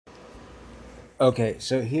Okay,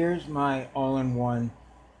 so here's my all-in-one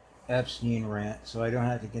Epstein rant, so I don't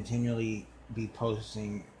have to continually be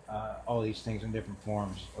posting all these things in different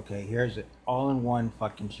forms. Okay, here's it, all-in-one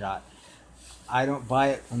fucking shot. I don't buy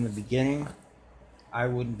it from the beginning. I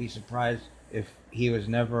wouldn't be surprised if he was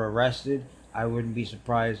never arrested. I wouldn't be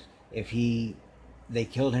surprised if they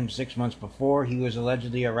killed him 6 months before he was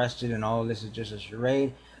allegedly arrested and all of this is just a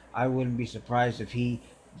charade. I wouldn't be surprised if he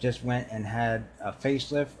just went and had a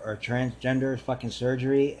facelift or transgender fucking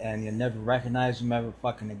surgery and you never recognize him ever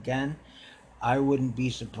fucking again. I wouldn't be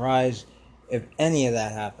surprised if any of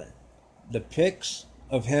that happened. The pics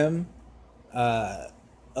of him uh,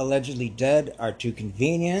 allegedly dead are too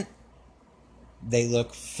convenient. They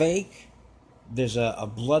look fake. There's a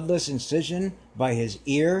bloodless incision by his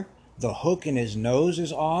ear. The hook in his nose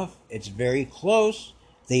is off. It's very close.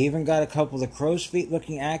 They even got a couple of crow's feet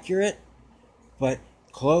looking accurate. But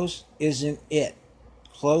close isn't it.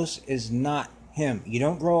 Close is not him. You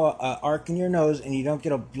don't grow a arc in your nose and you don't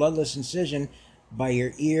get a bloodless incision by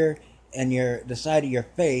your ear and the side of your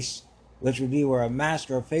face, which would be where a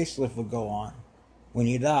mask or a facelift would go on when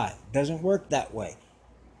you die. It doesn't work that way.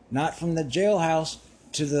 Not from the jailhouse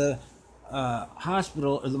to the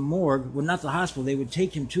hospital or the morgue. Well, not the hospital. They would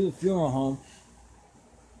take him to a funeral home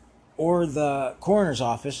or the coroner's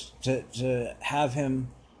office to have him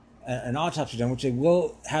an autopsy done, which they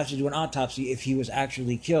will have to do an autopsy if he was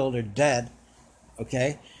actually killed or dead,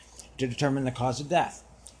 okay, to determine the cause of death.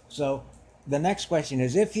 So the next question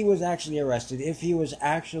is, if he was actually arrested, if he was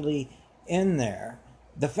actually in there,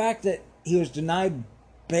 the fact that he was denied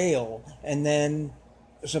bail and then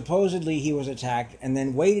supposedly he was attacked and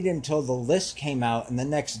then waited until the list came out and the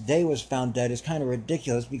next day was found dead is kind of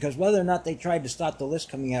ridiculous, because whether or not they tried to stop the list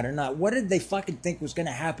coming out or not, what did they fucking think was going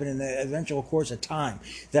to happen in the eventual course of time?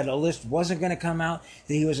 That a list wasn't going to come out,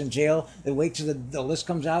 that he was in jail, they wait till the list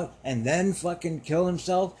comes out and then fucking kill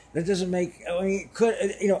himself? That doesn't make, I mean, it could,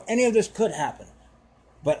 any of this could happen.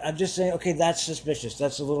 But I'm just saying, okay, that's suspicious.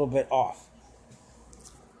 That's a little bit off.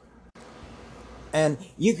 And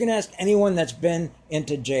you can ask anyone that's been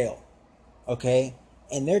into jail, okay?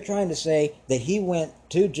 And they're trying to say that he went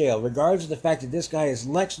to jail, regardless of the fact that this guy is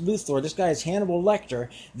Lex Luthor, this guy is Hannibal Lecter.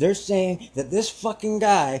 They're saying that this fucking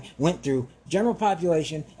guy went through general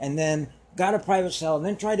population and then got a private cell and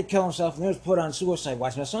then tried to kill himself and then was put on suicide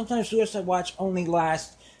watch. Now, sometimes suicide watch only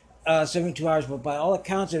lasts 72 hours, but by all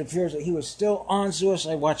accounts, it appears that he was still on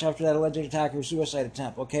suicide watch after that alleged attack or suicide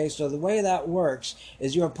attempt. Okay, so the way that works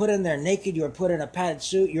is you are put in there naked, you are put in a padded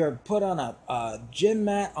suit, you are put on a gym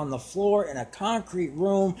mat on the floor in a concrete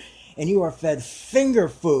room, and you are fed finger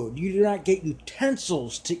food. You do not get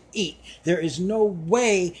utensils to eat. There is no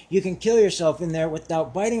way you can kill yourself in there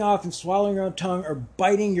without biting off and swallowing your own tongue or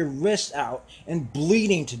biting your wrists out and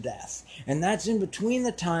bleeding to death. And that's in between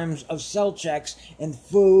the times of cell checks and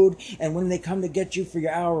food and when they come to get you for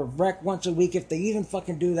your hour of rec once a week, if they even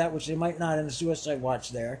fucking do that, which they might not in the suicide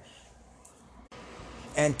watch there.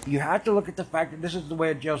 And you have to look at the fact that this is the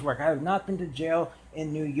way jails work. I have not been to jail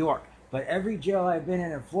in New York, but every jail I've been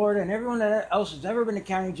in Florida and everyone else that's ever been to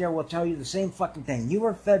county jail will tell you the same fucking thing. You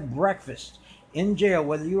are fed breakfast in jail,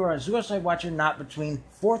 whether you are on suicide watch or not, between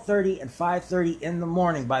 4:30 and 5:30 in the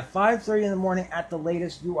morning. By 5:30 in the morning at the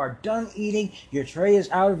latest, you are done eating, your tray is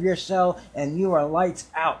out of your cell, and you are lights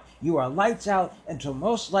out. You are lights out until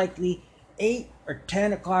most likely 8 or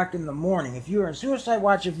 10 o'clock in the morning. If you are in suicide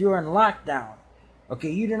watch, if you are in lockdown, okay,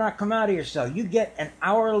 you do not come out of your cell. You get an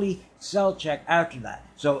hourly cell check after that.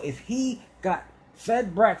 So if he got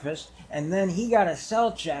fed breakfast and then he got a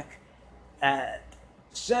cell check at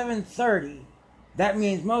 7:30, that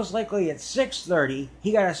means most likely at 6:30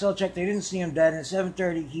 he got a cell check, they didn't see him dead, and at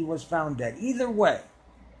 7:30 he was found dead. Either way,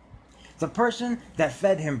 the person that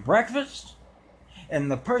fed him breakfast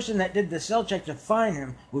and the person that did the cell check to find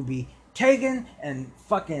him would be taken and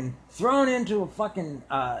fucking thrown into a fucking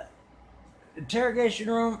interrogation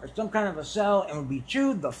room or some kind of a cell and would be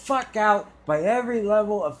chewed the fuck out by every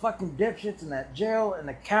level of fucking dipshits in that jail in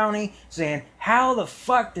the county, saying, how the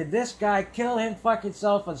fuck did this guy kill him fucking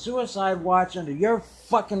self on suicide watch under your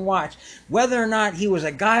fucking watch, whether or not he was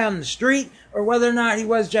a guy on the street or whether or not he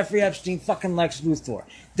was Jeffrey Epstein fucking Lex Luthor.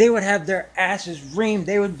 They would have their asses reamed.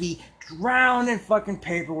 They would be drowned in fucking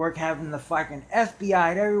paperwork, having the fucking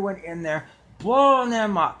FBI and everyone in there blowing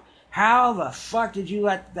them up. How the fuck did you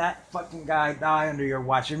let that fucking guy die under your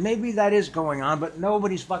watch? And maybe that is going on, but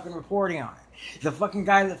nobody's fucking reporting on it. The fucking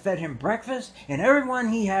guy that fed him breakfast, and everyone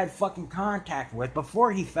he had fucking contact with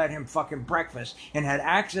before he fed him fucking breakfast and had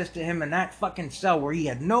access to him in that fucking cell where he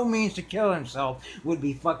had no means to kill himself would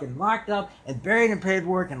be fucking locked up and buried in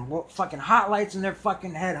paperwork and fucking hot lights in their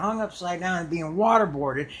fucking head hung upside down and being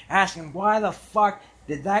waterboarded, asking why the fuck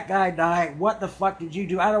did that guy die? What the fuck did you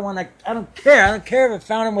do? I don't care. I don't care if I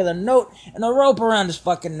found him with a note and a rope around his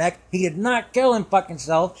fucking neck. He did not kill him fucking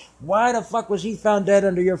self. Why the fuck was he found dead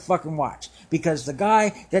under your fucking watch? Because the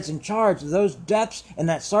guy that's in charge of those deaths and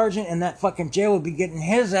that sergeant in that fucking jail would be getting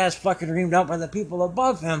his ass fucking reamed out by the people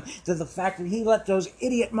above him to the fact that he let those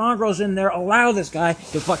idiot mongrels in there allow this guy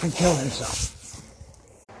to fucking kill himself.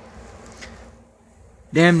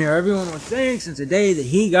 Damn near everyone was saying since the day that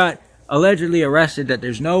he got allegedly arrested that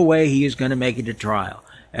there's no way he is going to make it to trial.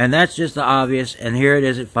 And that's just the obvious, and here it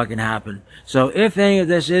is, it fucking happened. So if any of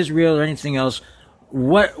this is real or anything else,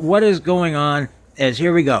 what is going on is,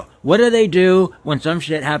 here we go. What do they do when some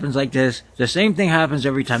shit happens like this? The same thing happens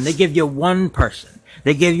every time. They give you one person.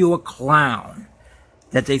 They give you a clown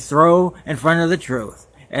that they throw in front of the truth.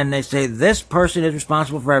 And they say, this person is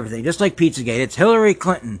responsible for everything. Just like Pizzagate. It's Hillary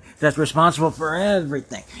Clinton that's responsible for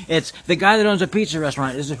everything. It's the guy that owns a pizza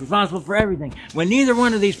restaurant is responsible for everything. When neither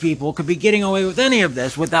one of these people could be getting away with any of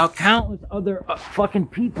this without countless other fucking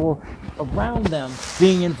people around them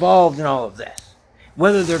being involved in all of this.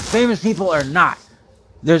 Whether they're famous people or not.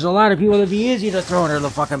 There's a lot of people that'd be easy to throw under the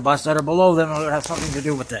fucking bus that are below them or that have something to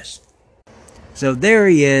do with this. So there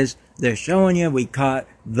he is. They're showing you we caught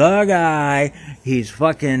the guy. He's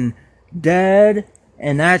fucking dead.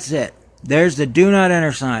 And that's it. There's the do not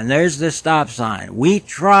enter sign. There's the stop sign. We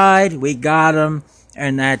tried. We got him.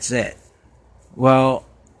 And that's it. Well,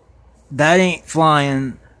 that ain't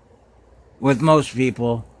flying with most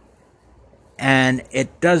people. And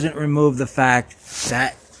it doesn't remove the fact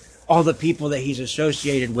that all the people that he's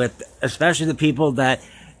associated with, especially the people that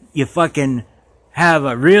you fucking have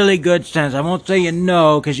a really good sense. I won't say you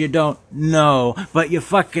know, because you don't know, but you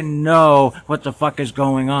fucking know what the fuck is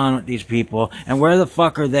going on with these people, and where the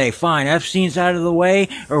fuck are they? Fine, Epstein's out of the way,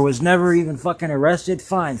 or was never even fucking arrested?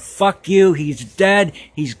 Fine, fuck you, he's dead,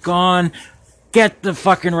 he's gone, get the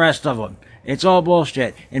fucking rest of them. It's all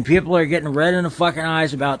bullshit, and people are getting red in the fucking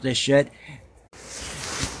eyes about this shit,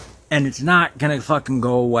 and it's not gonna fucking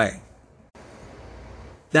go away.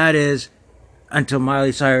 That is, until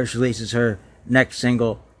Miley Cyrus releases her next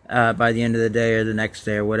single by the end of the day or the next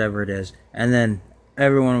day or whatever it is. And then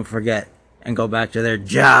everyone will forget and go back to their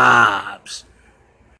jobs.